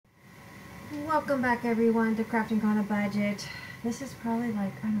Welcome back everyone to Crafting on a Budget. This is probably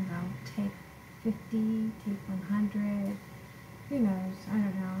like, I don't know, take 50, take 100, who knows, I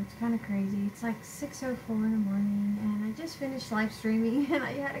don't know, it's kind of crazy. It's like 6:04 in the morning and I just finished live streaming and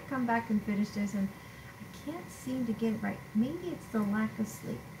I had to come back and finish this and I can't seem to get it right. Maybe it's the lack of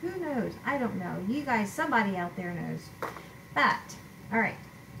sleep. Who knows? I don't know. You guys, somebody out there knows. But, alright,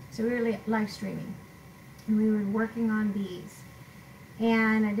 so we were live streaming and we were working on these.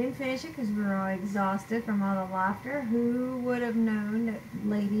 And I didn't finish it because we were all exhausted from all the laughter. Who would have known that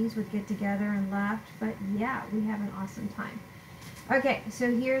ladies would get together and laugh? But yeah, we have an awesome time. Okay,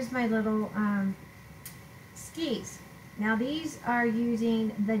 so here's my little skis. Now these are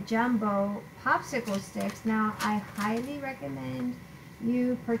using the jumbo popsicle sticks. Now I highly recommend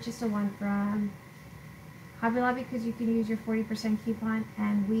you purchase the one from Hobby Lobby because you can use your 40% coupon,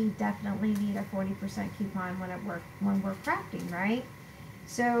 and we definitely need a 40% coupon when we're crafting, right?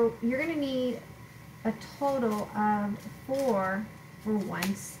 So you're going to need a total of 4 for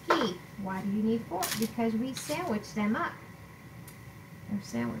one ski. Why do you need 4? Because we sandwich them up. There's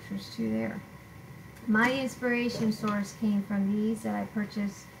sandwich, there's 2 there. My inspiration source came from these that I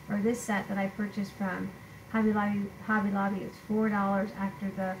purchased, or this set that I purchased from Hobby Lobby. It's $4 after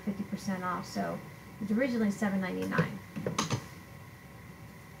the 50% off, so it's originally $7.99.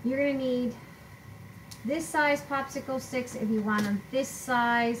 You're going to need this size popsicle sticks if you want them this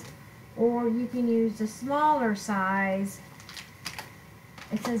size, or you can use the smaller size.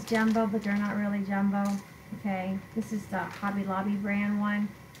 It says jumbo, but they're not really jumbo. Okay, this is the Hobby Lobby brand one,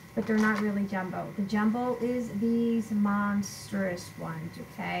 but they're not really jumbo. The jumbo is these monstrous ones.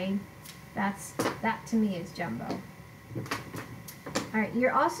 Okay, that to me is jumbo. All right,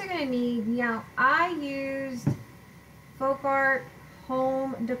 you're also going to need, I used Folk Art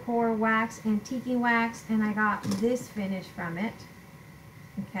Home Decor Wax, Antiquing Wax, and I got this finish from it.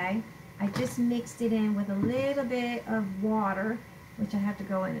 Okay, I just mixed it in with a little bit of water, which I have to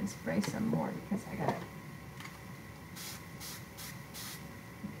go in and spray some more because I got it.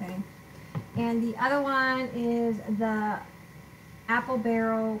 Okay, and the other one is the Apple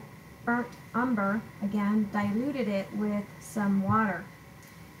Barrel Burnt Umber. Again, diluted it with some water.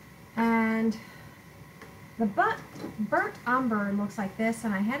 And the burnt umber looks like this,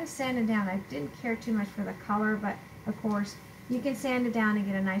 and I had to sand it down. I didn't care too much for the color, but of course you can sand it down and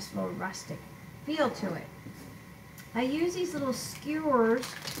get a nice little rustic feel to it. I use these little skewers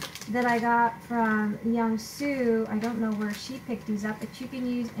that I got from Young Sue. I don't know where she picked these up, but you can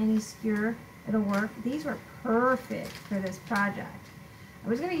use any skewer. It'll work. These were perfect for this project. I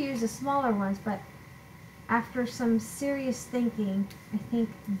was going to use the smaller ones, but after some serious thinking, I think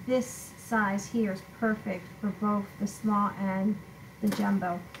this size here is perfect for both the small and the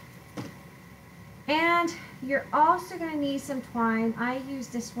jumbo. And you're also going to need some twine. I use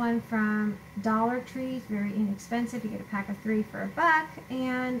this one from Dollar Tree. It's very inexpensive. You get a pack of 3 for $1.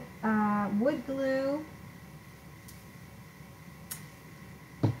 And wood glue,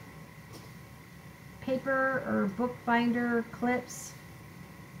 paper or book binder clips,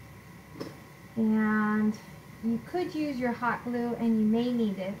 and you could use your hot glue, and you may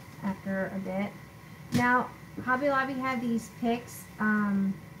need it after a bit. Now, Hobby Lobby had these picks,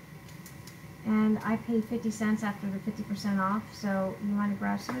 and I paid 50 cents after the 50% off, so you want to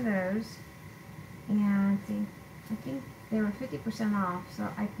grab some of those. And I think they were 50% off, so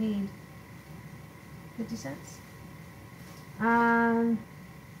I paid 50 cents.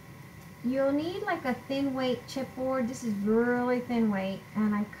 You'll need like a thin weight chipboard. This is really thin weight,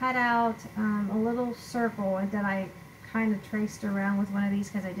 and I cut out a little circle that I kind of traced around with one of these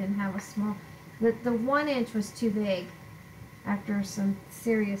because I didn't have a small. The 1 inch was too big after some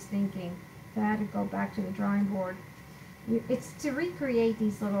serious thinking, so I had to go back to the drawing board. It's to recreate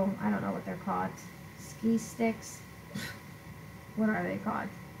these little, I don't know what they're called, ski sticks. What are they called?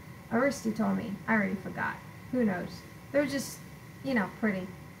 Aristi told me. I already forgot. Who knows? They're just,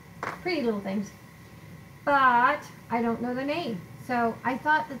 pretty little things, but I don't know the name, so I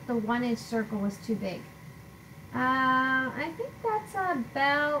thought that the 1 inch circle was too big. I think that's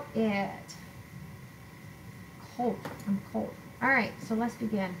about it. Cold. I'm cold. Alright, so let's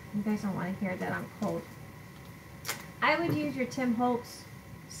begin. You guys don't want to hear that I'm cold. I would use your Tim Holtz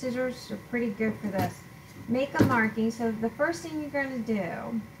scissors. They're pretty good for this. Make a marking. So the first thing you're going to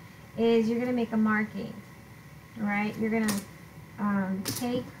do is you're going to make a marking. Alright, you're going to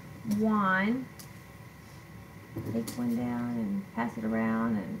take one down and pass it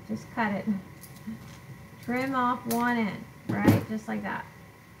around and just cut it. Trim off one end, right? Just like that.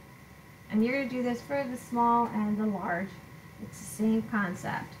 And you're going to do this for the small and the large. It's the same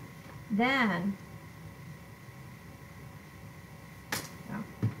concept. Then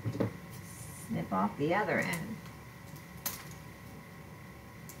clip off the other end.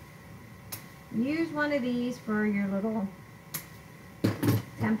 Use one of these for your little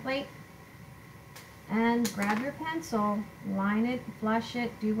template and grab your pencil, line it, flush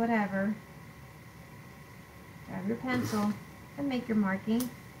it, do whatever. Grab your pencil and make your marking.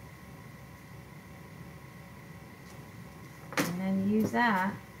 And then use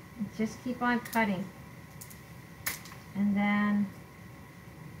that. Just keep on cutting. And then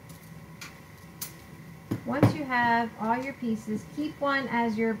once you have all your pieces, keep one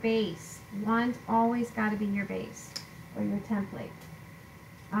as your base. One's always got to be your base or your template.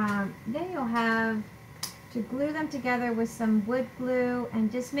 Then you'll have to glue them together with some wood glue, and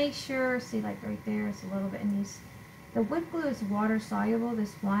just make sure, see, like right there, it's a little bit in these. The wood glue is water soluble,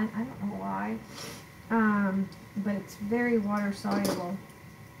 this one. I don't know why, but it's very water soluble.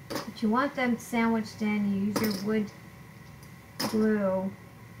 But you want them sandwiched in. You use your wood glue,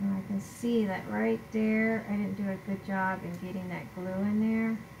 and I can see that right there. I didn't do a good job in getting that glue in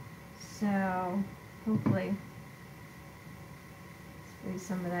there, so hopefully squeeze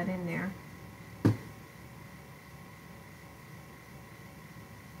some of that in there.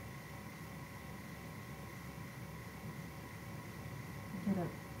 Get a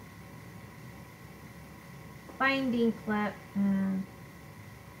binding clip and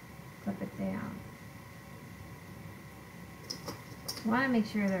clip it down. Want to make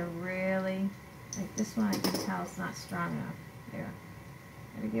sure they're really, like this one I can tell it's not strong enough. There.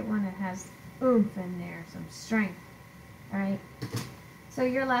 Gotta get one that has oomph in there, some strength. Alright? So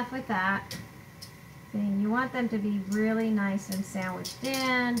you're left with that thing. You want them to be really nice and sandwiched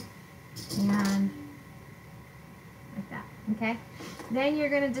in, and like that. Okay? Then you're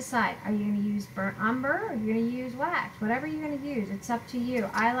going to decide, are you going to use burnt umber or are you going to use wax? Whatever you're going to use, it's up to you.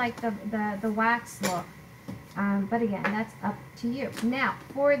 I like the wax look. But again, that's up to you. Now,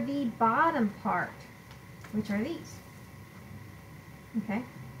 for the bottom part, which are these, okay,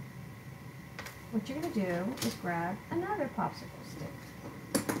 what you're going to do is grab another popsicle stick.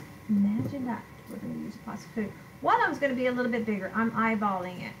 Imagine that. We're going to use a popsicle stick. One of them's going to be a little bit bigger. I'm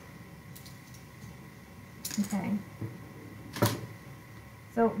eyeballing it. Okay.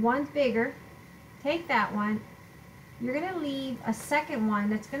 So one's bigger. Take that one. You're going to leave a second one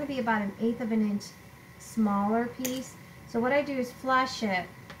that's going to be about 1/8 of an inch smaller piece. So what I do is flush it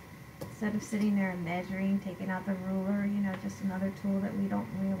instead of sitting there and measuring, taking out the ruler, you know, just another tool that we don't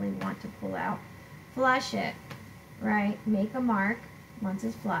really want to pull out. Flush it, right? Make a mark once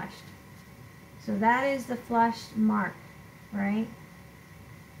it's flushed. So that is the flushed mark, right?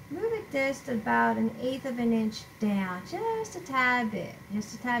 Move it just about 1/8 of an inch down, just a tad bit,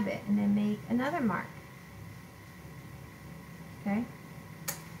 and then make another mark. Okay?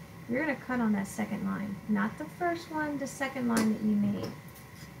 You're going to cut on that second line, not the first one, the second line that you made.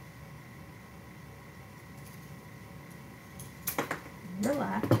 You're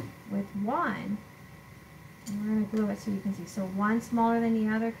left with one, and we're going to glue it so you can see. So one smaller than the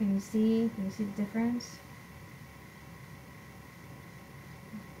other. Can you see? Can you see the difference?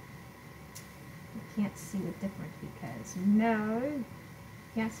 You can't see the difference because you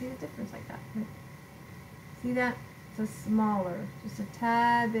can't see the difference like that. See that? It's smaller, just a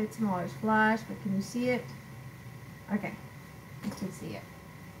tad bit smaller. It's flush, but can you see it? Okay, you can see it.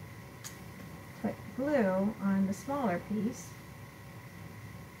 Put glue on the smaller piece.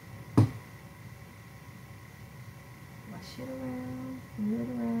 Flush it around, move it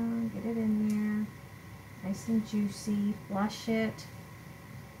around, get it in there. Nice and juicy. Flush it.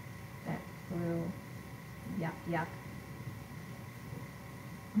 That glue. Yuck, yuck.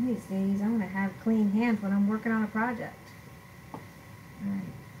 One of these days, I'm going to have clean hands when I'm working on a project.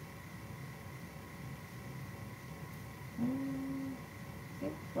 Alright.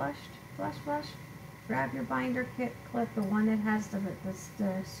 Get flushed, flush. Grab your binder kit clip, the one that has the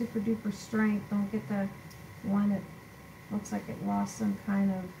super duper strength. Don't get the one that looks like it lost some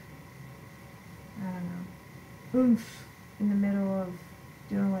kind of, I don't know, oomph in the middle of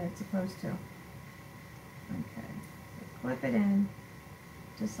doing what it's supposed to. Okay. So clip it in.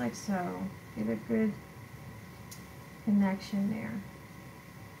 Just like so. Get a good connection there.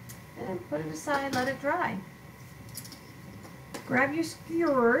 And then put it aside, let it dry. Grab your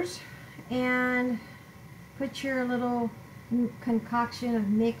skewers and put your little concoction of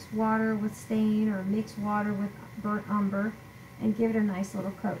mixed water with stain or mixed water with burnt umber and give it a nice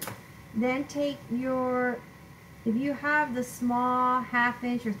little coat. Then take your, if you have the small 1/2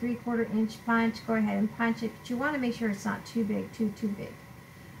 inch or 3/4 inch punch, go ahead and punch it, but you want to make sure it's not too big, too big.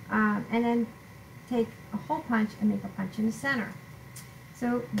 And then take a hole punch and make a punch in the center.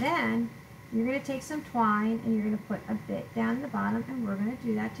 So then you're going to take some twine and you're going to put a bit down the bottom, and we're going to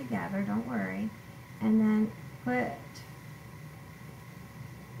do that together, don't worry. and then put,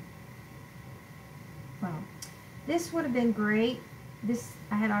 well, this would have been great. This,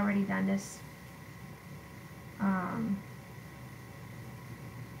 I had already done this. I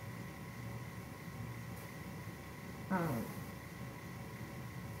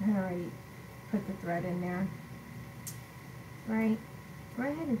had already put the thread in there. Right? Go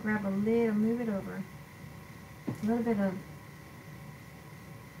ahead and grab a little, move it over. A little bit of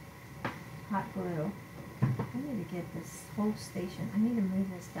hot glue. I need to get this whole station. I need to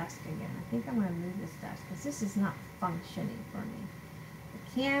move this desk again. I think I'm going to move this desk because this is not functioning for me. The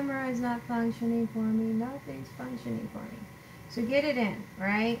camera is not functioning for me. Nothing's functioning for me. So get it in,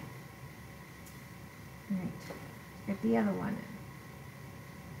 right? Right. Get the other one in.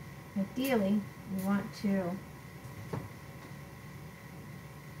 Ideally, you want to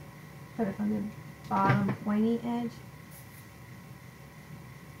put it from the bottom pointy edge.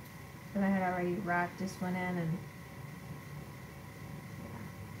 But I had already wrapped this one in, and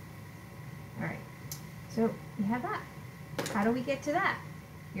yeah. Alright, so you have that. How do we get to that,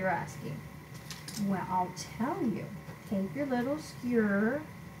 you're asking? Well, I'll tell you. Take your little skewer,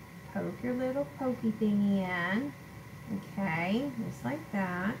 poke your little pokey thingy in, okay, just like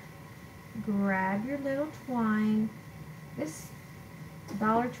that. Grab your little twine. This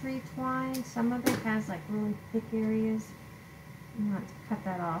Dollar Tree twine, some of it has like really thick areas. You want to cut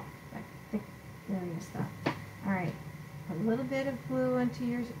that off, that thick area stuff. Alright, put a little bit of glue into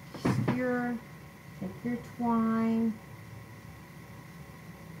your skewer. Take your twine.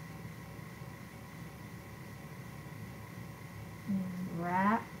 And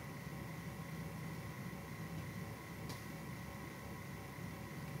wrap.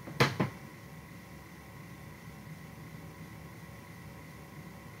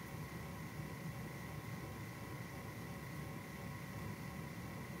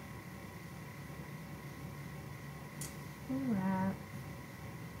 Wrap.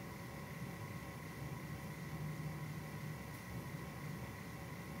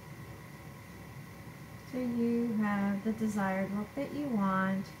 So you have the desired look that you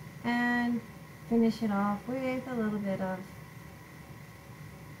want, and finish it off with a little bit of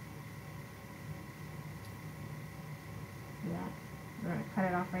that. We're going to cut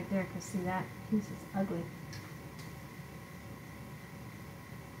it off right there because see, that piece is ugly.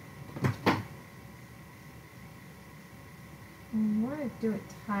 And you want to do it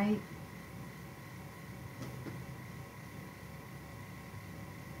tight.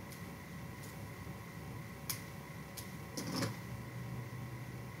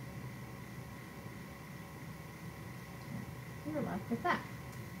 You're left with that.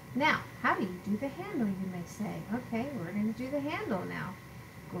 Now, how do you do the handle, you may say? Okay, we're going to do the handle now.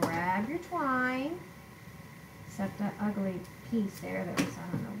 Grab your twine. Except that ugly piece there that was, I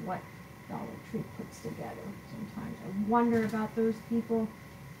don't know what Dollar Tree puts together. Sometimes I wonder about those people.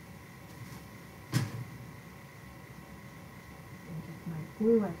 Get my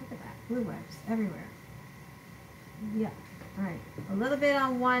glue. Look at that, glue webs everywhere. Yeah. All right. A little bit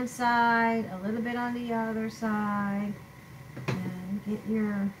on one side, a little bit on the other side, and get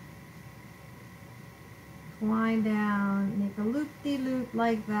your twine down. Make a loop-de-loop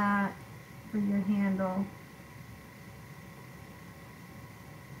like that for your handle.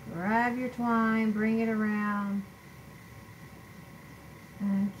 Grab your twine, bring it around,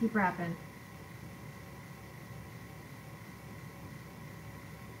 and keep wrapping.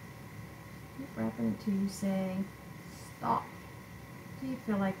 Keep wrapping until you say stop. Do you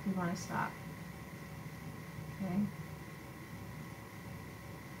feel like you want to stop? Okay.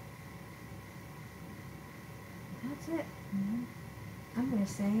 That's it. And I'm going to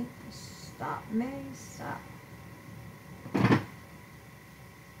say stop, May, stop.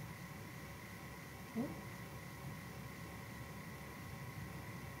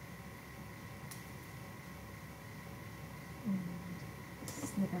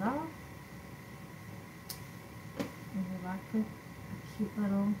 Snip it off, and you're left with a cute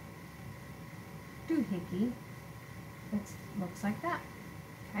little doohickey that looks like that.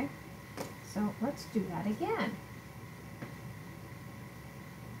 Okay, so let's do that again.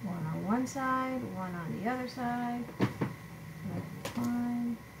 One on one side, one on the other side. That's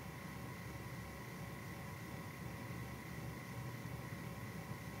fine.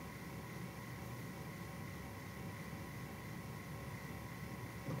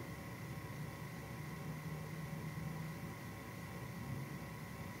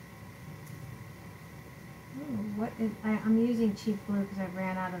 I'm using cheap glue because I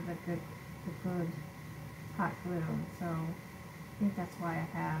ran out of the good hot glue, so I think that's why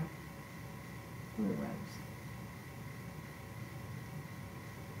I have glue webs.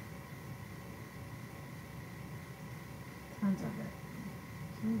 tons of it.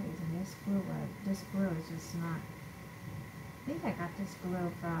 For some reason this glue is just not. I think I got this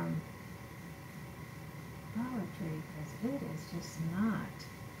glue from Dollar Tree because it is just not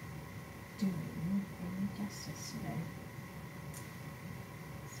doing me any justice today.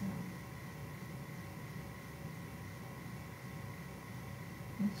 So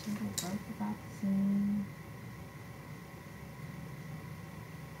make sure they're both about the same.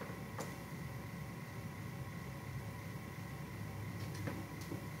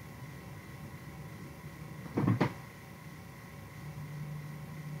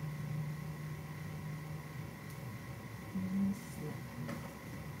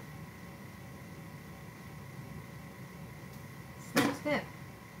 Snip.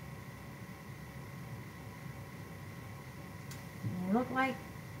 And they look like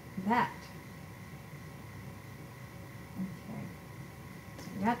that. Okay. So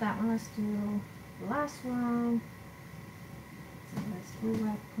we got that one. Let's do the last one. So let's do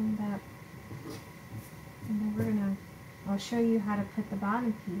that cleaned up. And then we're gonna, I'll show you how to put the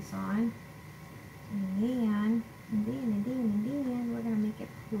bottom piece on. And then we're gonna make it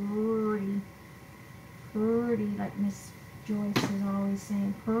pretty, like Miss Joyce is always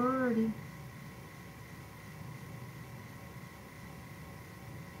saying, pretty.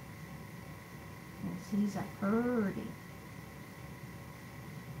 Yes, he's a pretty.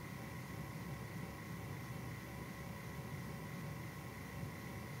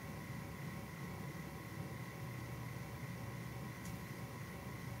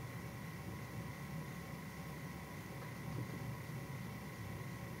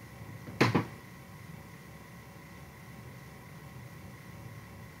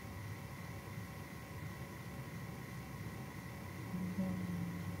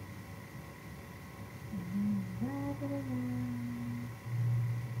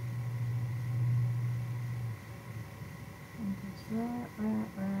 Wrap.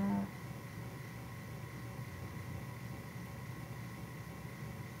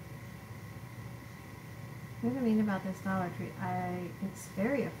 What I mean about this Dollar Tree, it's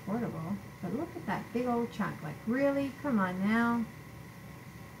very affordable, but look at that big old chunk. Like, really? Come on now.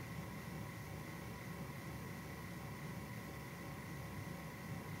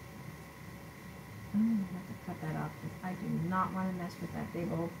 I'm gonna have to cut that off because I do not want to mess with that big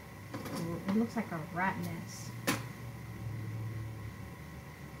old. It looks like a rat nest.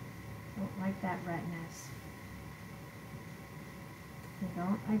 Don't like that rat nest. I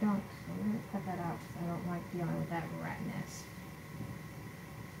don't. So I'm going to cut that out because I don't like dealing with that rat nest.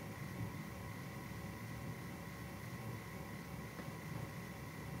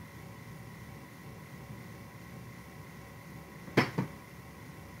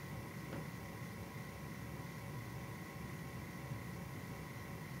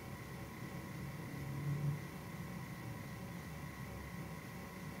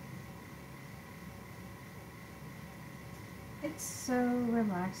 It's so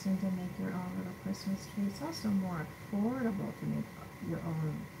relaxing to make your own little Christmas tree. It's also more affordable to make your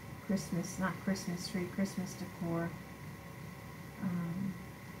own Christmas, not Christmas tree, Christmas decor.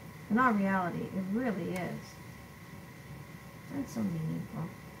 In all reality, it really is. And so meaningful.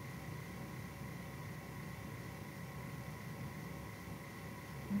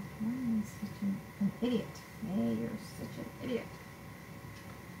 Why am I such an idiot? Hey, you're such an idiot.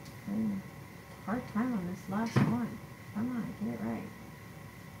 I'm having a hard time on this last one. Come on, get it right.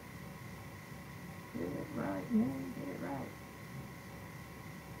 Get it right, man, get it right.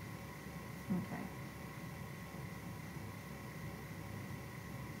 Okay.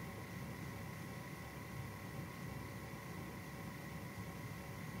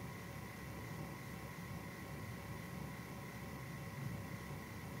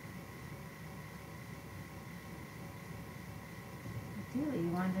 Ideally,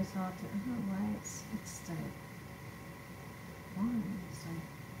 you want this all to, I don't know why it's the one, so.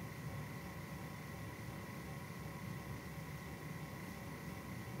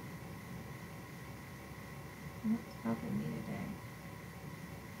 What's helping me today?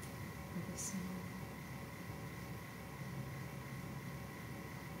 For this one.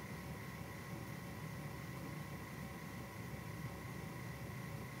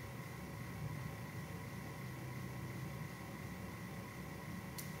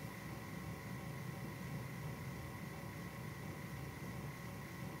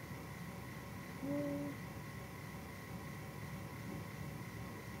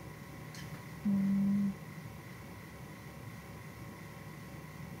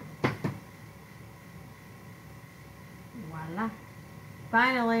 Voila.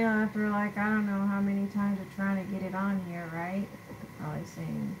 Finally, after like, I don't know how many times of trying to get it on here, right? Probably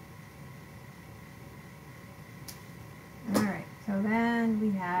saying. Alright. So then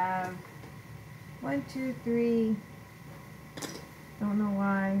we have 1, 2, 3. Don't know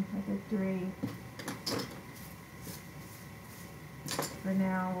why I did 3. For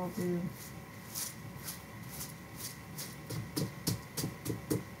now, we'll do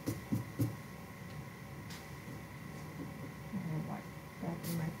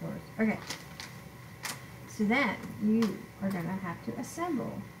okay. So then you are going to have to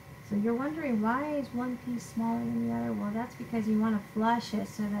assemble. So you're wondering why is one piece smaller than the other? Well, that's because you want to flush it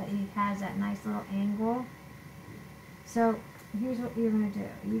so that it has that nice little angle. So here's what you're going to do.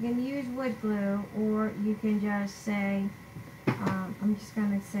 You can use wood glue, or you can just say, I'm just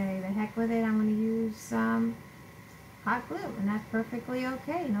going to say, the heck with it, I'm going to use some hot glue. And that's perfectly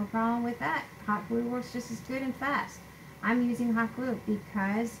okay. No problem with that. Hot glue works just as good and fast. I'm using hot glue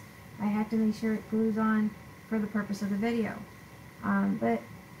because I have to make sure it glues on for the purpose of the video. But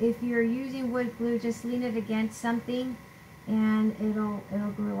if you're using wood glue, just lean it against something and it'll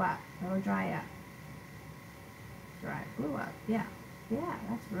glue up. It'll dry up. Glue up. Yeah,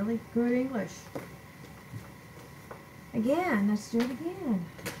 that's really good English. Again, let's do it again.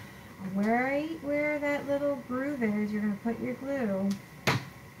 Where that little groove is, you're going to put your glue,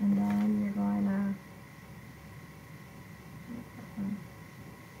 and then you're going to,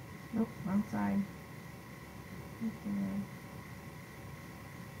 nope, wrong side. Okay.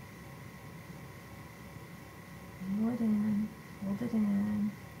 Hold it in, hold it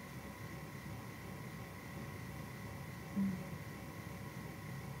in.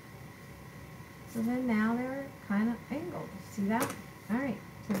 So then now they're kind of angled. See that? All right.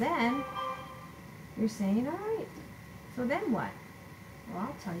 So then you're saying, all right. So then what? Well,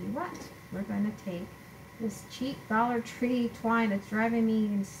 I'll tell you what. We're going to take this cheap Dollar Tree twine that's driving me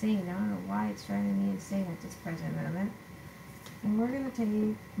insane. I don't know why it's driving me insane at this present moment. And we're going to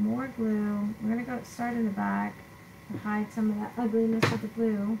take more glue. We're going to go start in the back to hide some of that ugliness of the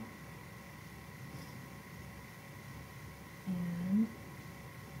glue. And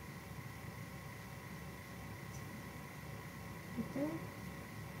right there.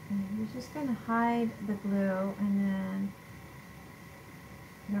 And you're just going to hide the glue and then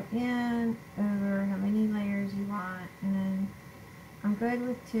go in over how many layers you want. And then I'm good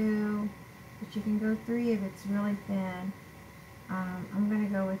with 2, but you can go 3 if it's really thin. I'm going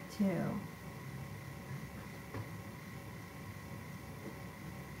to go with 2.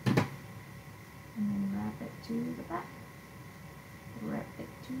 And then wrap it to the back. Wrap it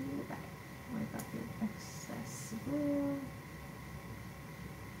to the back. Wipe up your excess glue.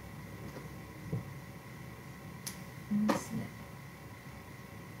 And snip.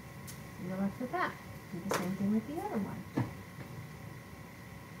 You're left with that. Do the same thing with the other one.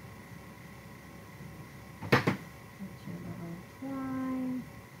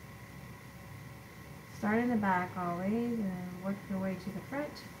 Start in the back always and then work your way to the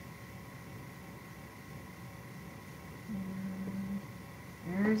front.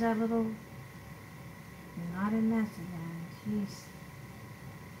 And there's that little knotted mess again. Jeez.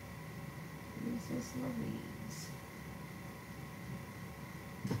 Jesus Louise.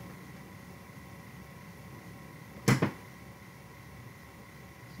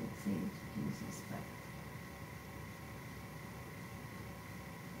 Should say Jesus, but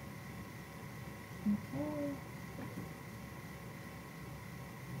okay.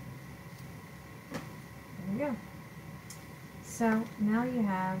 There we go. So now you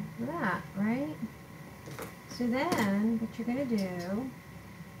have that, right? So then what you're going to do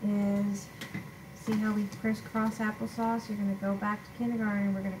is, see how we crisscross applesauce? You're going to go back to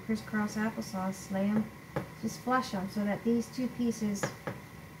kindergarten. We're going to crisscross applesauce, lay them, just flush them so that these 2 pieces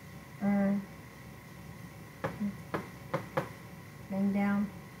are bang down.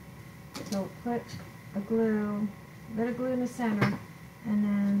 So put a bit of glue in the center, and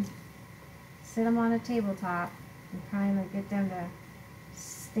then sit them on a tabletop and kind of get them to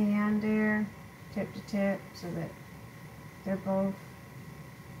stand there tip to tip so that they're both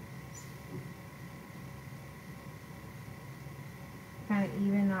kind of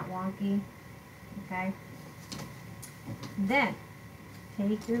even, not wonky. Okay. Then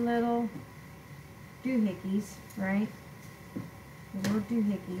take your little doohickeys, right? The little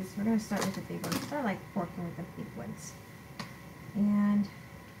doohickeys. We're going to start with the big ones. I like working with the big ones. And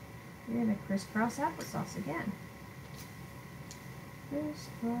you're going to crisscross applesauce again.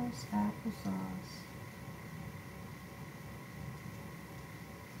 Crisscross applesauce.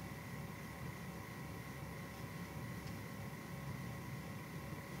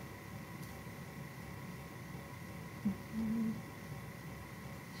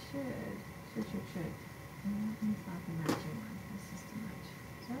 Should. It's not the matching one. This is too much.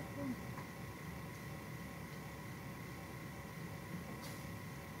 Is that one?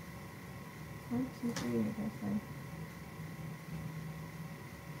 1, 2, 3, I guess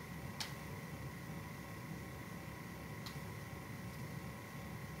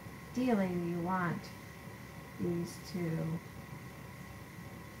ideally you want these to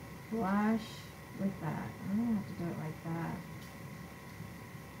flush with that. I'm going to have to do it like that,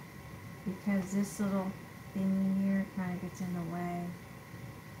 because this little thingy here kind of gets in the way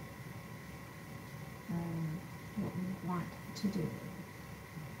of what we want to do.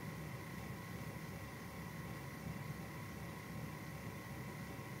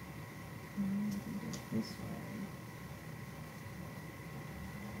 And we can do it this way.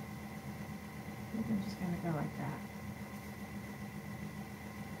 I think I'm just going to go like that.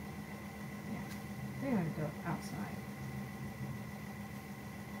 Yeah, we're going to go outside.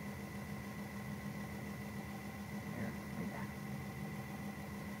 There, like that.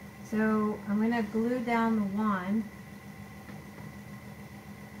 So I'm going to glue down the one.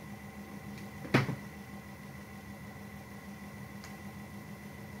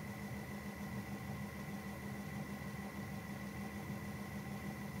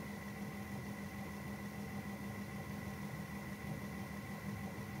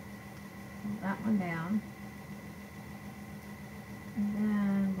 That one down, and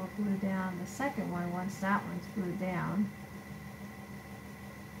then we'll glue down the second one once that one's glued down,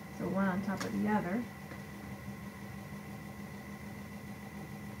 so one on top of the other.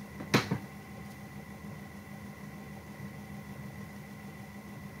 That's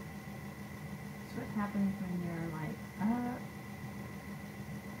what happens when you're like up,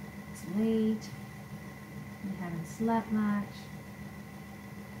 it's late, you haven't slept much.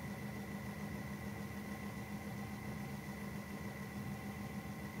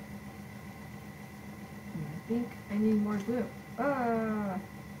 I think I need more glue. You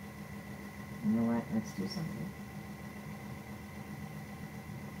know what? Let's do something.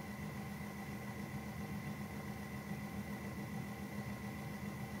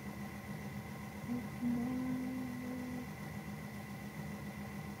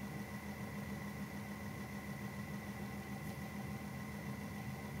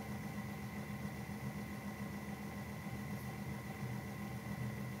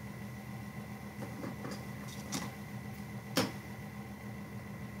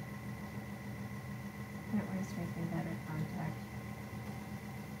 That way it's making better contact.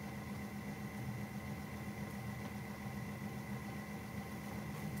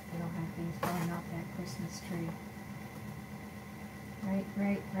 We don't have things falling off that Christmas tree.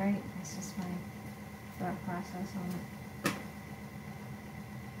 Right. That's just my thought process on it.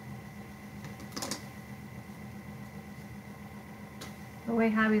 The way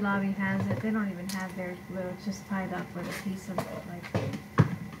Hobby Lobby has it, they don't even have theirs blue. It's just tied up with a piece of like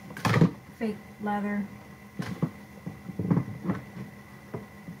fake leather.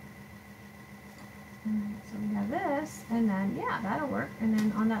 Alright, so we have this, and then yeah, that'll work. And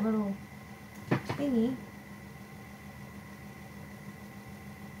then on that little thingy,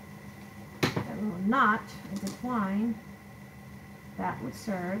 that little knot of the twine, that would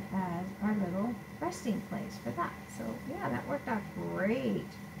serve as our little resting place for that. So yeah, that worked out great.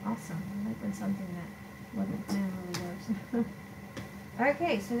 Awesome. I like when something that wasn't planned really works.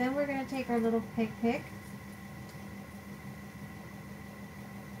 Okay, so then we're going to take our little pick.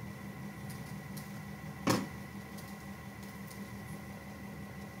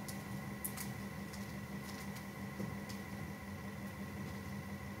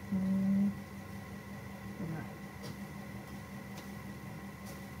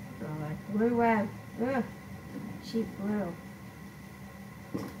 Blue web. Ugh. Cheap blue.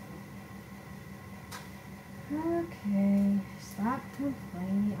 Okay, stop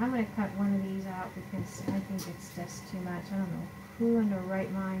complaining. I'm going to cut one of these out because I think it's just too much. I don't know who in their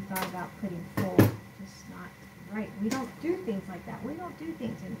right mind thought about putting full. Just not right. We don't do things like that. We don't do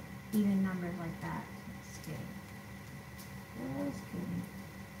things in even numbers like that. Just kidding. Just kidding.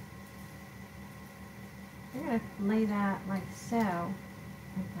 I'm going to lay that like so.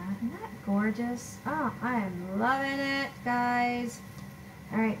 Like that. Isn't that gorgeous? Oh, I am loving it, guys.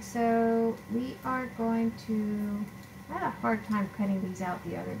 Alright, so we are going to... I had a hard time cutting these out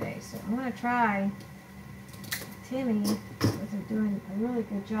the other day, so I'm going to try. Timmy was doing a really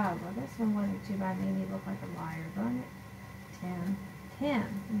good job. Well, this one wasn't too bad. Made me look like a liar, don't it? Tim,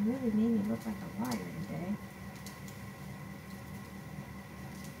 you really made me look like a liar today.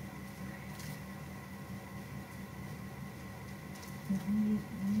 You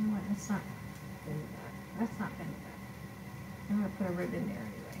know what? That's not good enough. That's not good enough. I'm going to put a ribbon there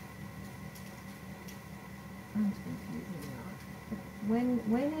anyway. I'm confusing now.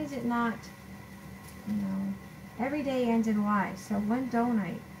 When is it not, you know, every day ends in Y, so when don't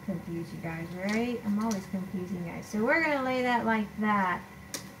I confuse you guys, right? I'm always confusing you guys. So we're going to lay that like that.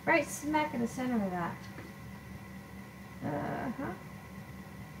 Right smack in the center of that. Uh-huh.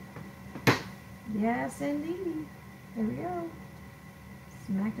 Yes, indeed. There we go.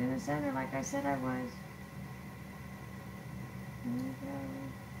 Smacked in the center like I said I was. There we go.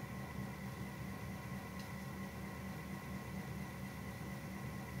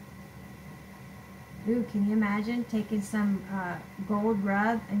 Ooh, can you imagine taking some gold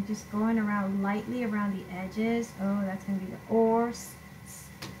rub and just going around lightly around the edges? Oh, that's going to be the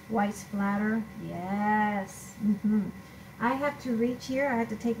white splatter. Yes. I have to reach here. I have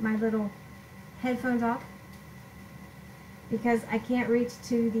to take my little headphones off because I can't reach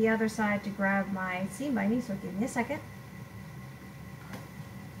to the other side to grab my seam binding, so give me a second.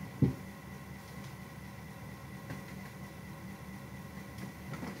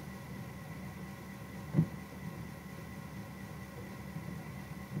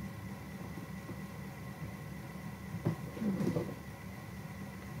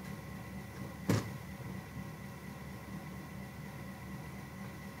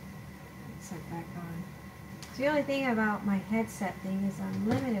 Back on. So the only thing about my headset thing is I'm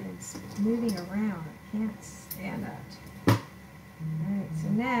limited in moving around. I can't stand that. Alright, so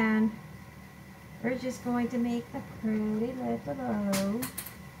then we're just going to make a pretty little bow.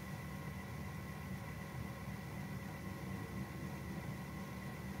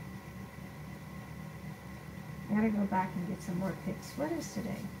 I gotta go back and get some more picks. What is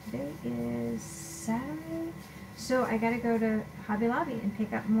today? Today is Saturday. So I gotta go to Hobby Lobby and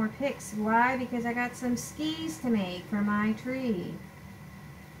pick up more picks. Why? Because I got some skis to make for my tree.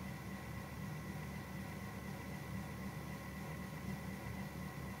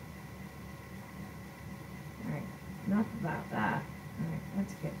 Alright, enough about that. Alright,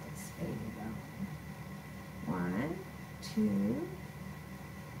 let's get this baby going. 1, 2,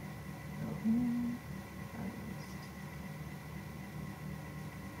 open.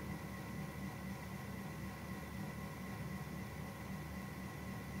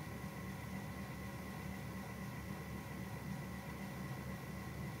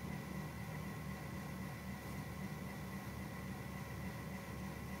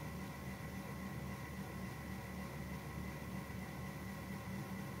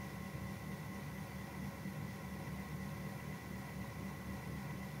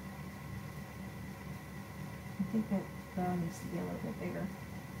 I think that bow needs to be a little bit bigger.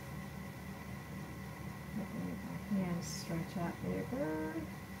 Let my hands stretch out bigger.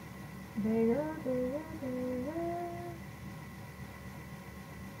 Bigger, bigger, bigger.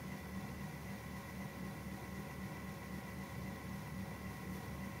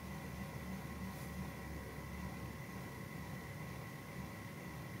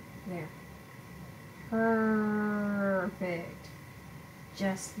 There. Perfect.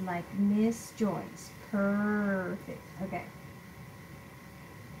 Just like Miss Joyce. Perfect. Okay.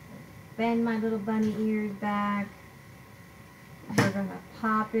 Bend my little bunny ears back. We're going to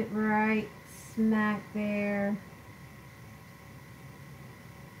pop it right smack there.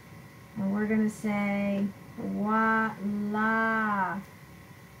 And we're going to say, voila.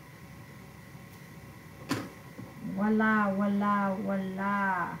 Voila, voila,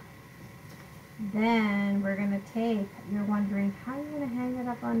 voila. Then we're going to take, you're wondering how you're going to hang it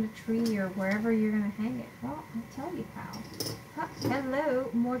up on the tree or wherever you're going to hang it. Well, I'll tell you how. Hello,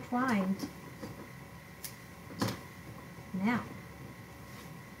 more twine. Now,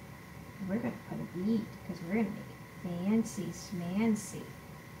 we're going to put a bead because we're going to make it fancy schmancy.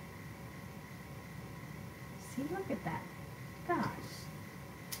 See, look at that. Gosh,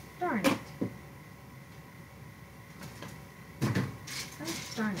 darn it. Oh,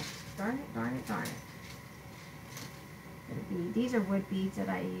 darn it. Darn it, darn it, darn it. These are wood beads that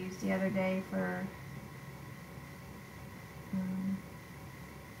I used the other day for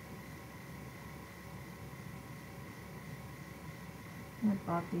I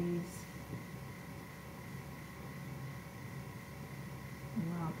bought these a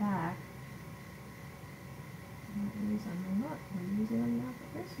while back. I'm not using them. Look, we're using them now for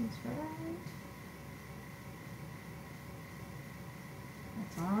Christmas, right?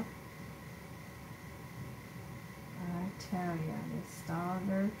 That's all. I tell ya, this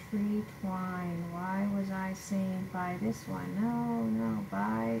Dogger Tree twine. Why was I saying buy this one? No, no,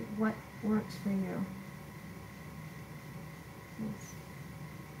 buy what works for you. Please.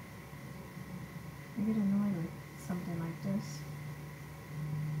 I get annoyed with something like this.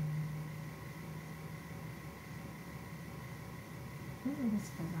 Maybe it's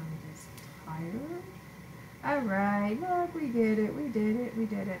because I'm just tired. Alright, look, we did it, we did it, we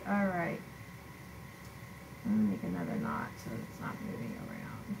did it. Alright. I'm going to make another knot so it's not moving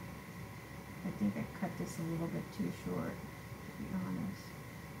around. I think I cut this a little bit too short, to be honest.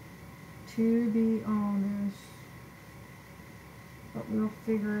 To be honest. But we'll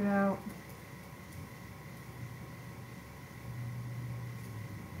figure it out.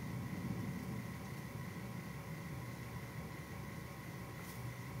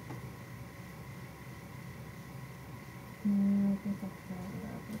 I think I cut it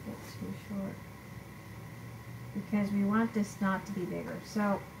up a bit too short. Because we want this knot to be bigger.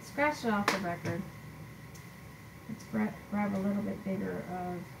 So, scratch it off the record. Let's grab a little bit bigger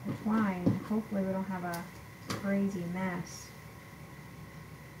of the twine. Hopefully we don't have a crazy mess.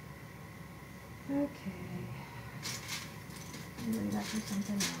 Okay. Leave that for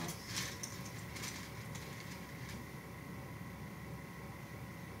something else.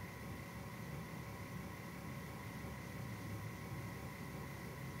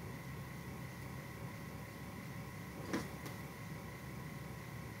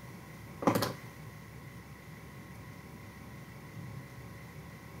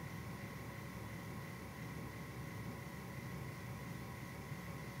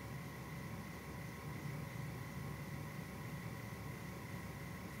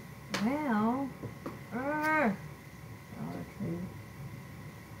 Well, Dollar Tree.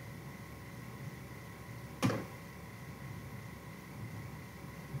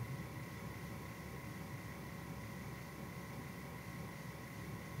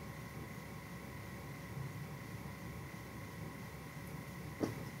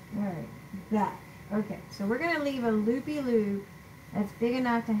 Alright, back. Okay, so we're going to leave a loopy loop that's big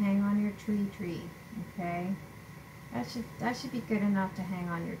enough to hang on your tree, okay? That should be good enough to hang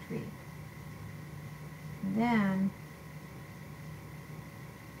on your tree. And then,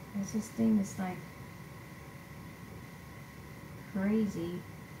 as this thing is like crazy,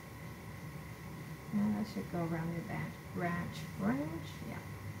 that should go around your branch? Yeah.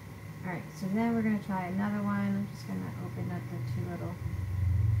 Alright, so then we're going to try another one. I'm just going to open up the two little,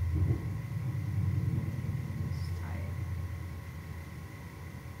 just tie it.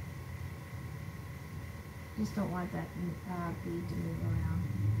 Just don't want that bead to move around.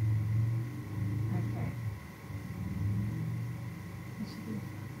 Okay. That should be fun.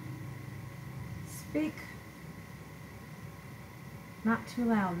 Speak not too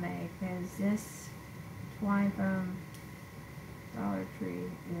loud, May, because this twine from Dollar Tree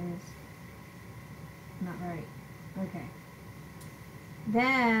is not right. Okay.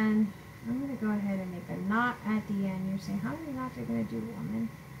 Then I'm going to go ahead and make a knot at the end. You're saying, how many knots are you going to do, woman?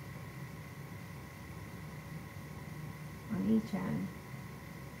 On each end.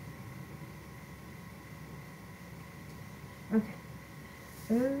 Okay.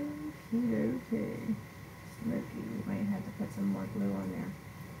 Okay. Smoky. We might have to put some more glue on there.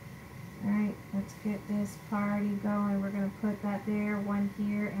 Alright, let's get this party going. We're going to put that there, one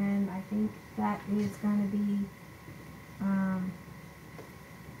here, and I think that is going to be,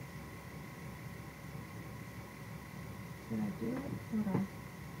 did I do it? Hold on.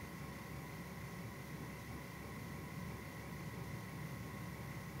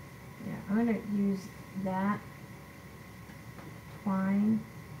 Yeah, I'm going to use that twine.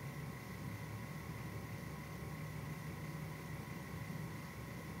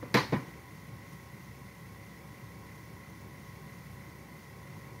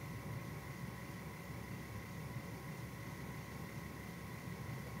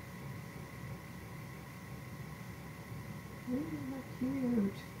 Ooh, how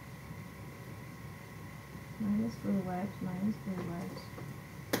cute. Mine is glue wet. Mine is glue wet.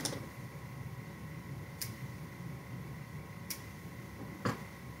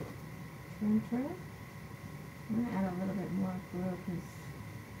 Trim. I'm going to add a little bit more glue because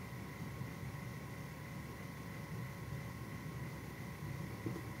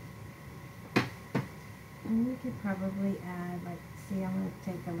and we could probably add, like, see, I'm going to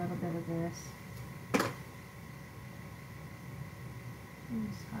take a little bit of this. And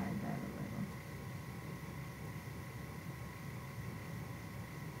just hide that a little.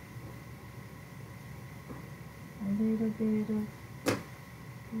 A little bit of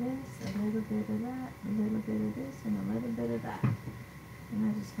this, a little bit of that, a little bit of this, and a little bit of that. And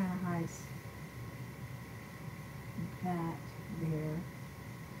that just kind of hides that there.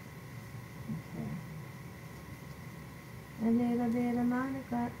 Okay. A little bit of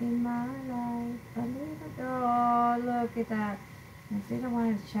Monica in my life. A little bit. Oh, look at that. I think I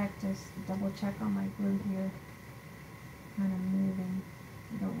wanted to check this, double check on my glue here. Kind of moving.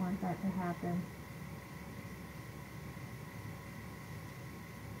 I don't want that to happen.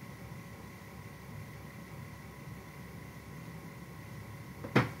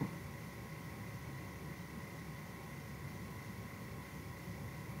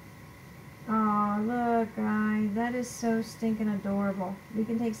 That is so stinking adorable. We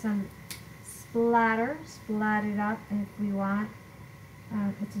can take some splatter, splat it up if we want.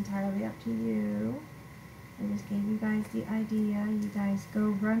 It's entirely up to you. I just gave you guys the idea. You guys go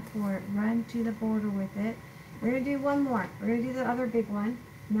run for it. Run to the border with it. We're going to do one more. We're going to do the other big one.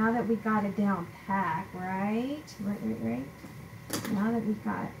 Now that we got it down pat, right? Right. Now that we've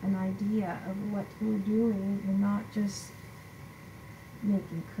got an idea of what we're doing and not just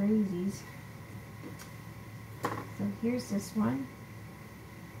making crazies. So here's this one.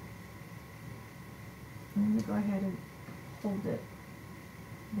 I'm going to go ahead and hold it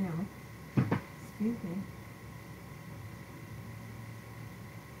down. Excuse me.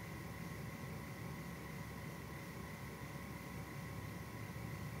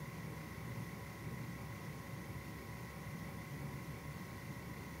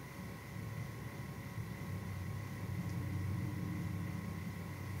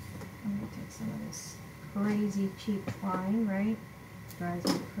 I'm going to take some of this crazy cheap twine, right? Drives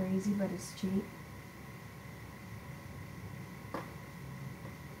me crazy, but it's cheap.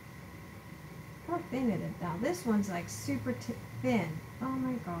 How thin is it now? This one's like super thin. Oh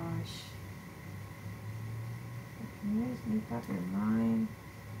my gosh. Can you just make up your mind?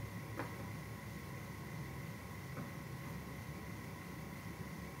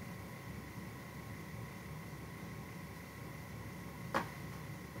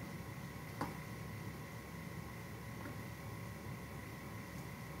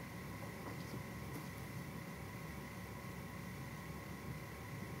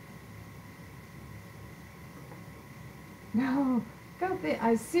 No, go big.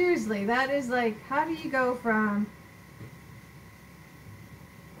 Seriously, that is like, how do you go from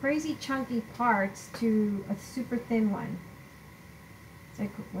crazy chunky parts to a super thin one? It's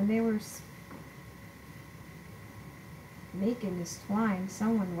like when they were making this twine,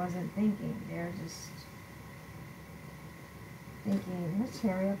 someone wasn't thinking. They're just thinking, let's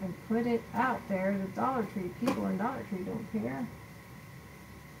hurry up and put it out there. The Dollar Tree, people in Dollar Tree don't care.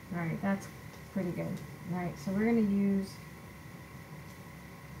 Alright, that's pretty good. Alright, so we're going to use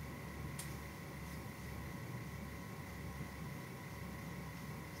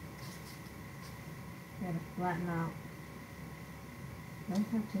gotta flatten out. Don't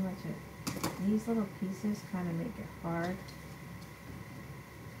have too much of these little pieces, kind of make it hard.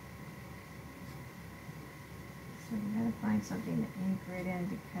 So we gotta find something to anchor it in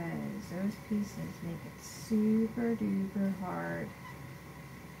because those pieces make it super duper hard.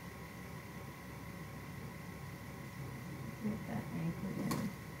 Get that anchored in.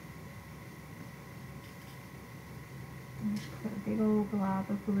 And just put a big old glob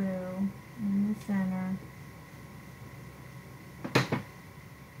of glue in the center. I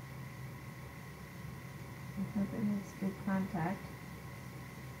hope it makes good contact.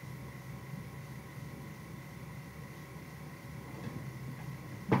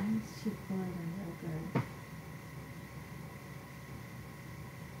 And these chipboard are real good.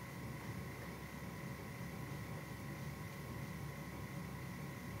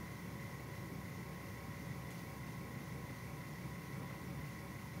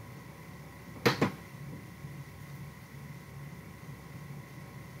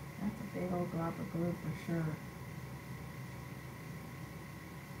 Big old glob of glue for sure.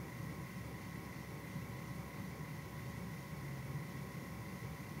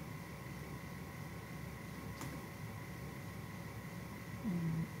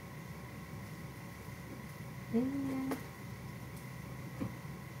 And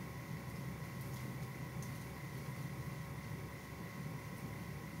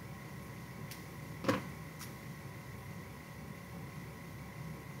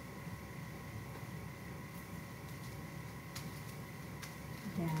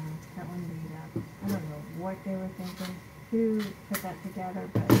yeah, that one made up. I don't know what they were thinking, who put that together,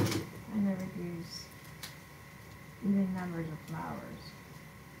 but I never use even numbers of flowers.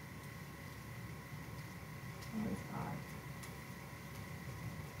 Always odd.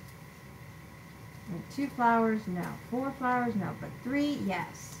 Like 2 flowers, no. 4 flowers, no. But 3,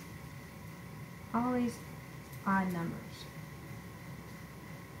 yes. Always odd numbers.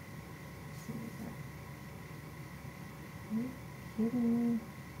 Let's see, is that... Are you kidding me?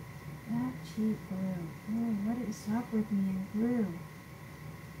 That cheap glue. Oh, what is up with me in glue?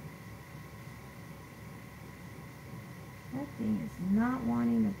 That thing is not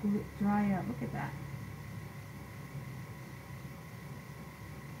wanting to glue, dry up. Look at that.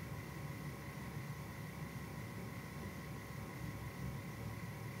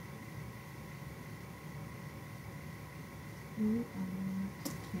 You are not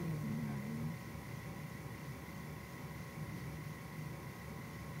kidding me, are you?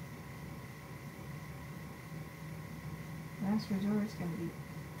 last resort is going to be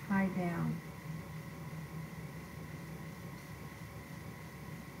tied down.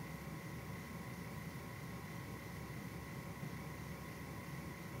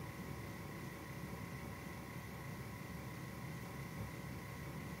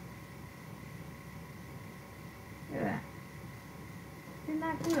 Look at that. Isn't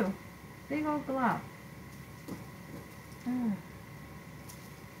that glue? Big old glob. Ah.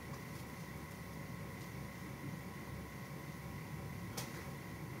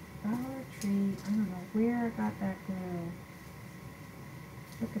 Dollar Tree. I don't know where I got that glue.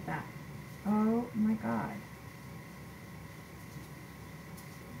 Look at that. Oh my god.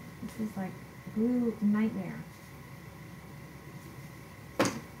 This is like glue nightmare.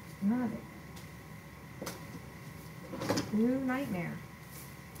 Love it. Glue nightmare.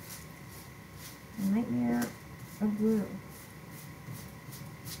 A nightmare of glue.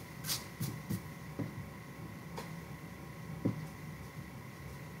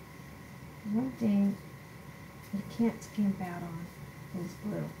 One thing you can't skimp out on is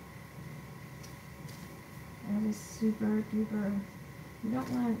glue. That is super duper. You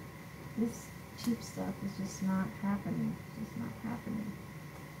don't want this cheap stuff is just not happening. Just not happening.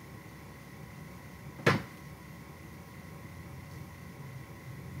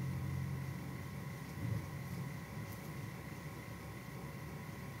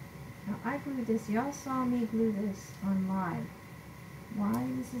 Now I glued this. Y'all saw me glue this on live. Why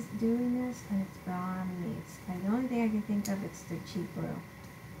this is doing this, and it's beyond me. It's the only thing I can think of. It's the cheap glue.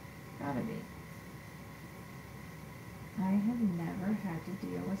 Gotta be. I have never had to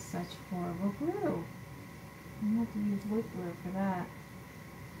deal with such horrible glue. I have to use wood glue for that.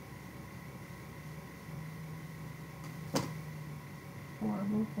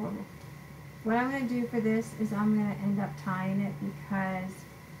 Horrible, horrible. What I'm going to do for this is I'm going to end up tying it because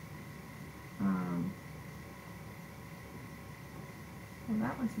well,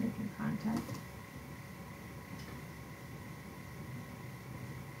 that one's making contact.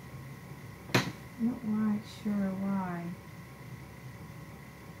 Not quite sure why.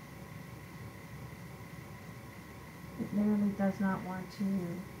 It literally does not want to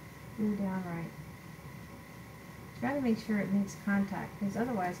glue down right. Got to make sure it makes contact because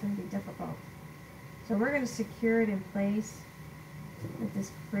otherwise it's going to be difficult. So we're going to secure it in place with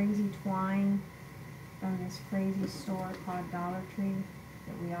this crazy twine from this crazy store called Dollar Tree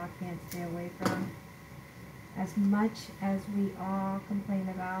that we all can't stay away from. As much as we all complain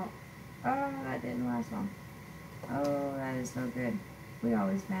about, oh, that didn't last long. Oh, that is so good. We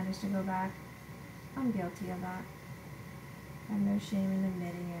always manage to go back. I'm guilty of that. I have no shame in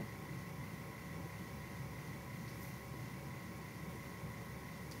admitting it.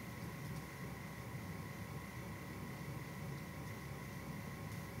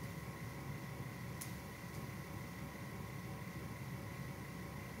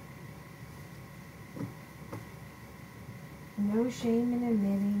 No shame in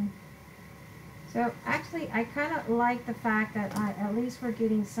admitting. So actually, I kind of like the fact that at least we're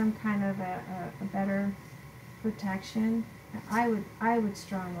getting some kind of a better protection. I would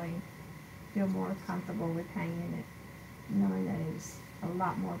strongly feel more comfortable with hanging it, knowing that it's a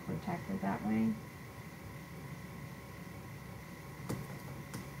lot more protected that way.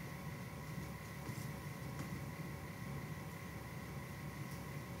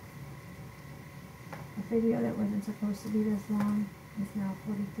 A video that wasn't supposed to be this long is now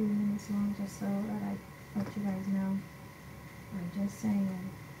 43 minutes long, just so that I let you guys know. I'm just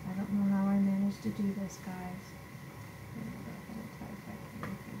saying, I don't know how I managed to do this, guys. I'm going to go ahead and type back here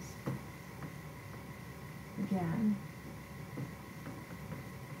because, again,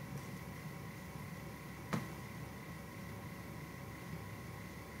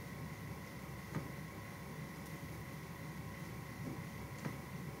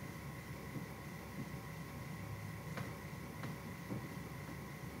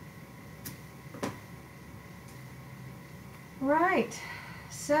 right,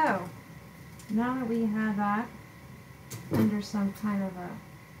 so now that we have that under some kind of a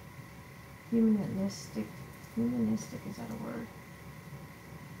humanistic, is that a word?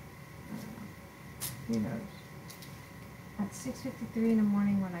 I don't know. Who knows? At 6:53 in the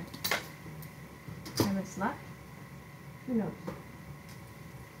morning when I haven't slept? Who knows?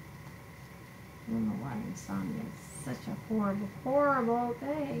 I don't know why insomnia is such a horrible, horrible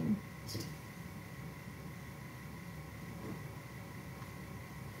thing.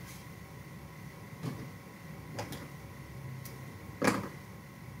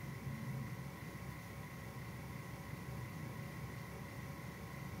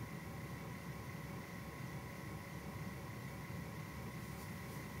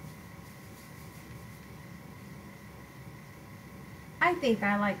 I think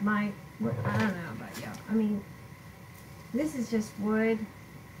I like my, I don't know about you. I mean, this is just wood,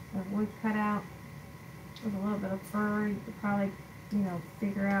 a wood cutout with a little bit of fur. You could probably, you know,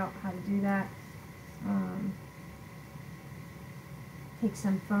 figure out how to do that. Take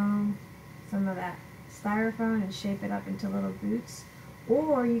some foam, some of that styrofoam, and shape it up into little boots.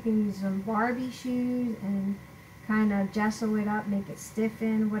 Or you can use some Barbie shoes and kind of gesso it up, make it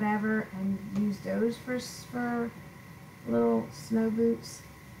stiffen, whatever, and use those for little snow boots.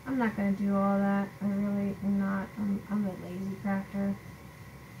 I'm not going to do all that. I really am not. I'm a lazy crafter.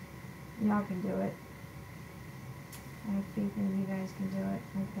 Y'all can do it. I have faith in you guys can do it.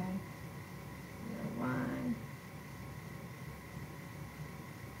 Okay. Little one.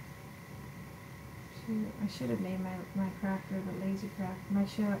 I should have named my crafter the Lazy Craft. My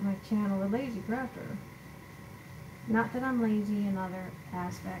channel the Lazy Crafter. Not that I'm lazy in other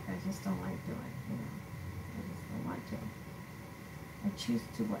aspect. I just don't like doing it. You know, I just don't want to. I choose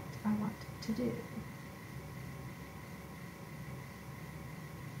to what I want to do.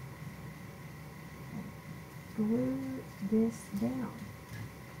 Glue this down.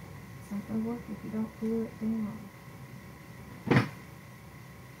 It's not going to work if you don't glue it down.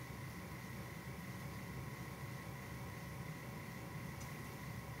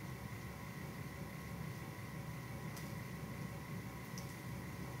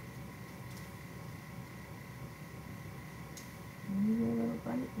 Maybe a little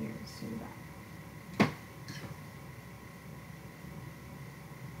bunny ears through that.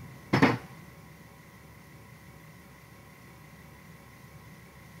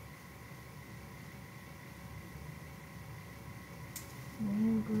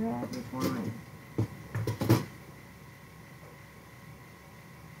 And grab your twine.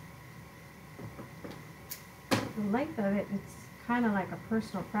 The length of it, it's kind of like a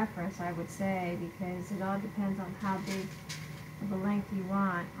personal preference, I would say, because it all depends on how big of a length you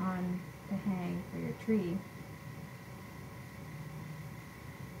want on the hang for your tree.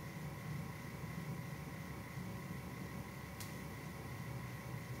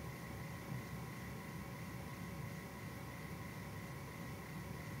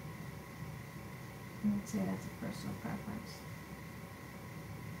 I would say that's a personal preference.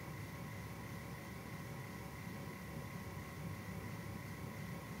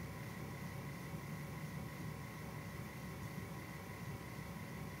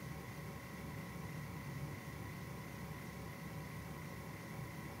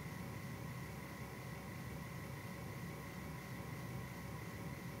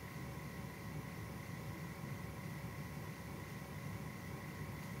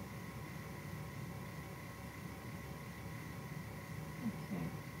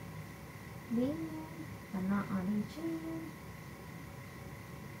 Lean, I'm not on each end.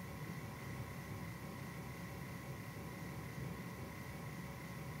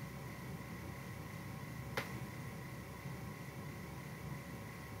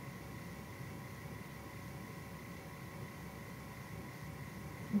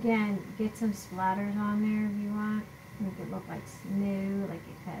 Again, get some splatters on there if you want. Make it look like snow, like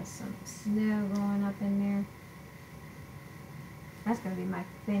it has some snow going up in there. That's going to be my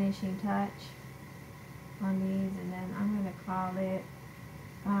finishing touch on these, and then I'm going to call it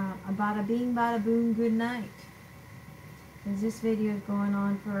a bada bing, bada boom, good night. Because this video is going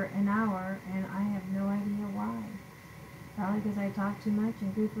on for an hour, and I have no idea why. Probably because I talk too much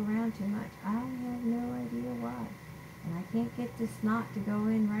and goof around too much. I have no idea why. And I can't get this knot to go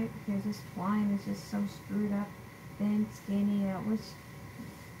in right because this twine is just so screwed up, thin, skinny,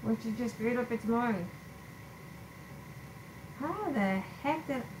 which you just screwed up its mind. How the heck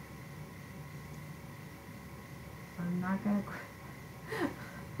did... I'm not gonna...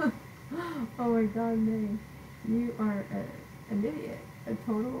 Oh my god, May. You are an idiot. A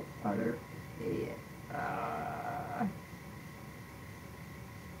total, utter idiot.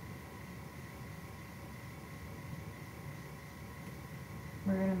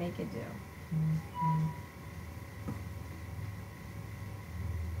 We're gonna make it do.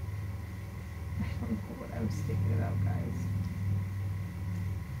 I don't know what I was thinking about, guys.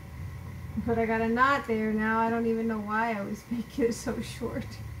 But I got a knot there now. I don't even know why I was making it so short.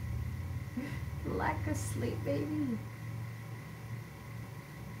 Lack of sleep, baby.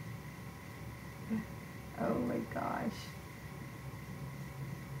 Oh my gosh.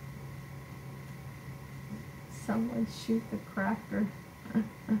 Someone shoot the crafter.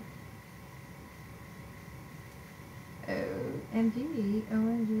 OMG,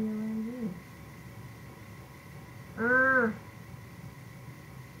 OMG, OMG.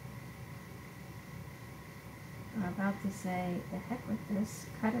 I'm about to say, the heck with this,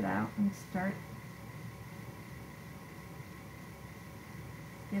 cut it out and start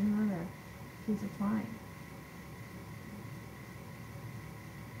get another piece of twine.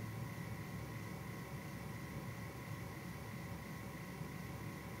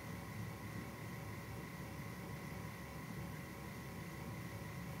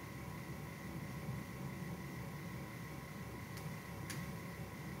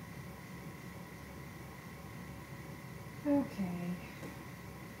 Okay.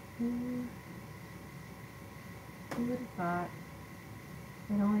 Who would have thought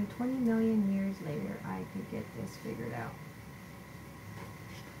that only 20 million years later I could get this figured out?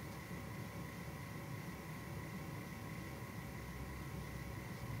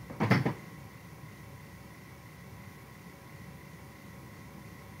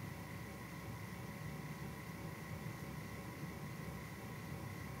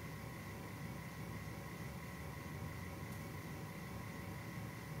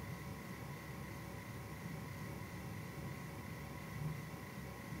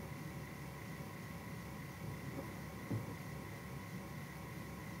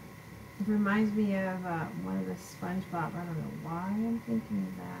 It reminds me of one of the SpongeBob. I don't know why I'm thinking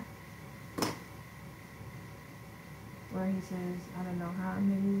of that. Where he says, I don't know how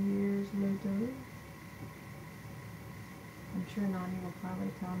many years later. I'm sure Nani will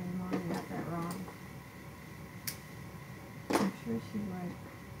probably tell me, Mom, you got that wrong. I'm sure she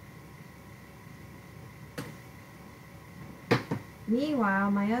would. Meanwhile,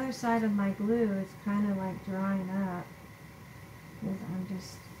 my other side of my glue is kind of like drying up. Because I'm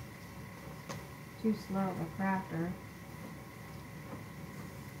just too slow of a crafter.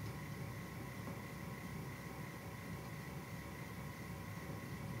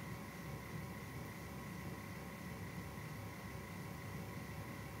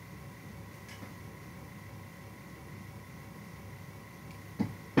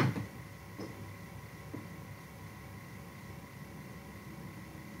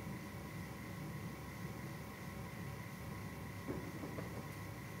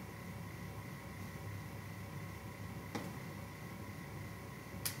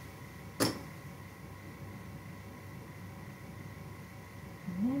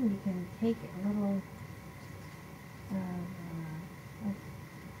 You can take a little a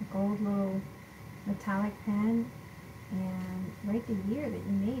gold little metallic pen and write the year that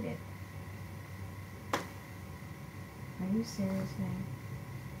you made it. Are you serious, man?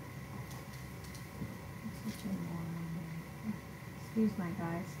 I'm such a moron. Excuse my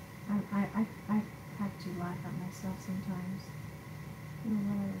guys. I have to laugh at myself sometimes. You know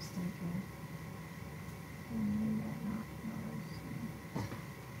what I was thinking. Maybe not.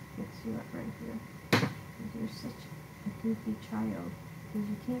 Fix you up right here. Because you're such a goofy child. Because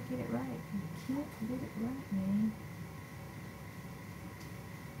you can't get it right. You can't get it right, man.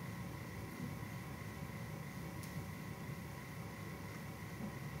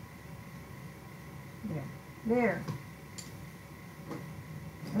 There.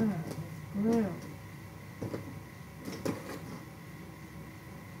 Glue.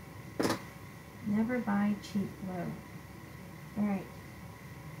 Never buy cheap glue. Alright.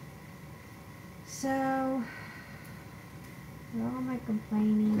 So, with all my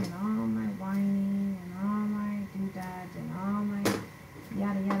complaining and all my whining and all my doodads and all my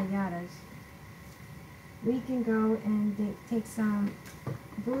yada yada yadas, we can go and take some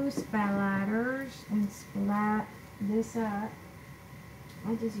glue splatters and splat this up.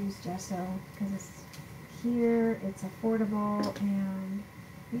 I just use gesso because it's here, it's affordable, and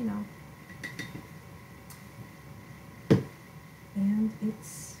you know, and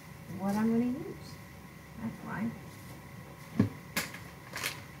it's what I'm going to use. That's why.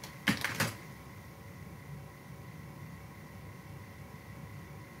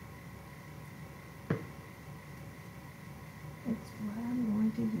 It's what I'm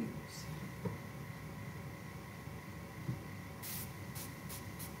going to use.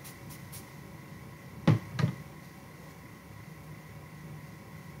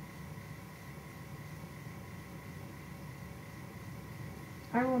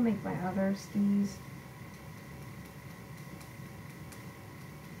 I will make my other skis.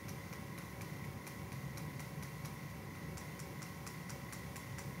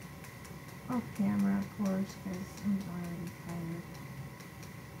 Off camera, of course, because I'm already tired.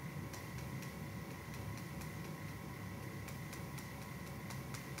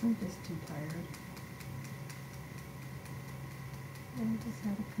 I'm just too tired. I just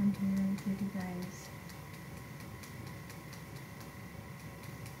had to come here and give you guys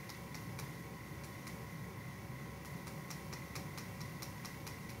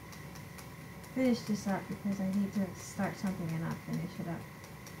finish this up because I need to start something and not finish it up.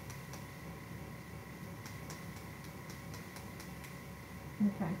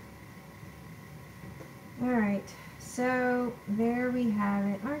 Okay. Alright, so there we have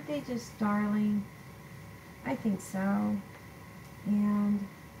it. Aren't they just darling? I think so. And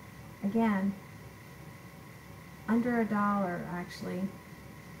again, under $1 actually,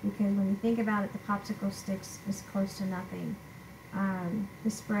 because when you think about it, the popsicle sticks is close to nothing. The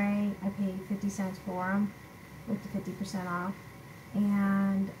spray, I paid 50 cents for them with the 50% off.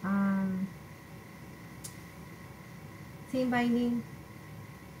 And seam binding,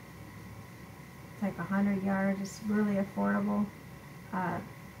 it's like 100 yards. It's really affordable.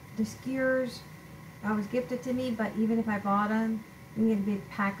 The skewers, was gifted to me, but even if I bought them, you can get a big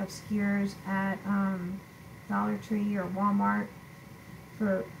pack of skewers at Dollar Tree or Walmart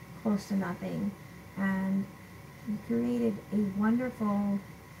for close to nothing. And we created a wonderful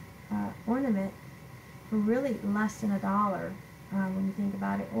ornament for really less than $1 when you think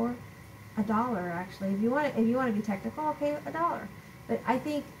about it, or $1 actually. If you want to be technical, okay, $1. But I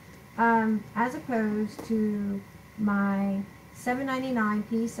think as opposed to my $7.99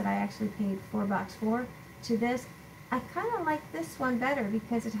 piece that I actually paid $4 for, to this, I kind of like this one better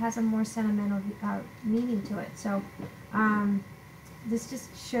because it has a more sentimental meaning to it. So this just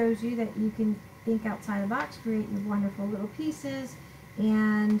shows you that you can think outside the box, create your wonderful little pieces.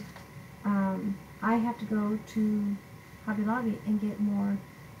 And I have to go to Hobby Lobby and get more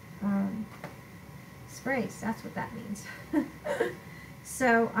sprays. That's what that means.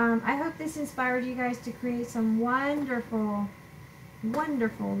 So I hope this inspired you guys to create some wonderful,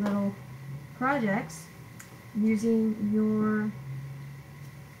 wonderful little projects using your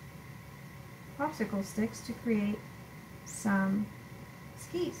popsicle sticks to create some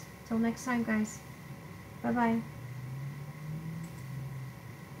skis. Till next time, guys. Bye-bye.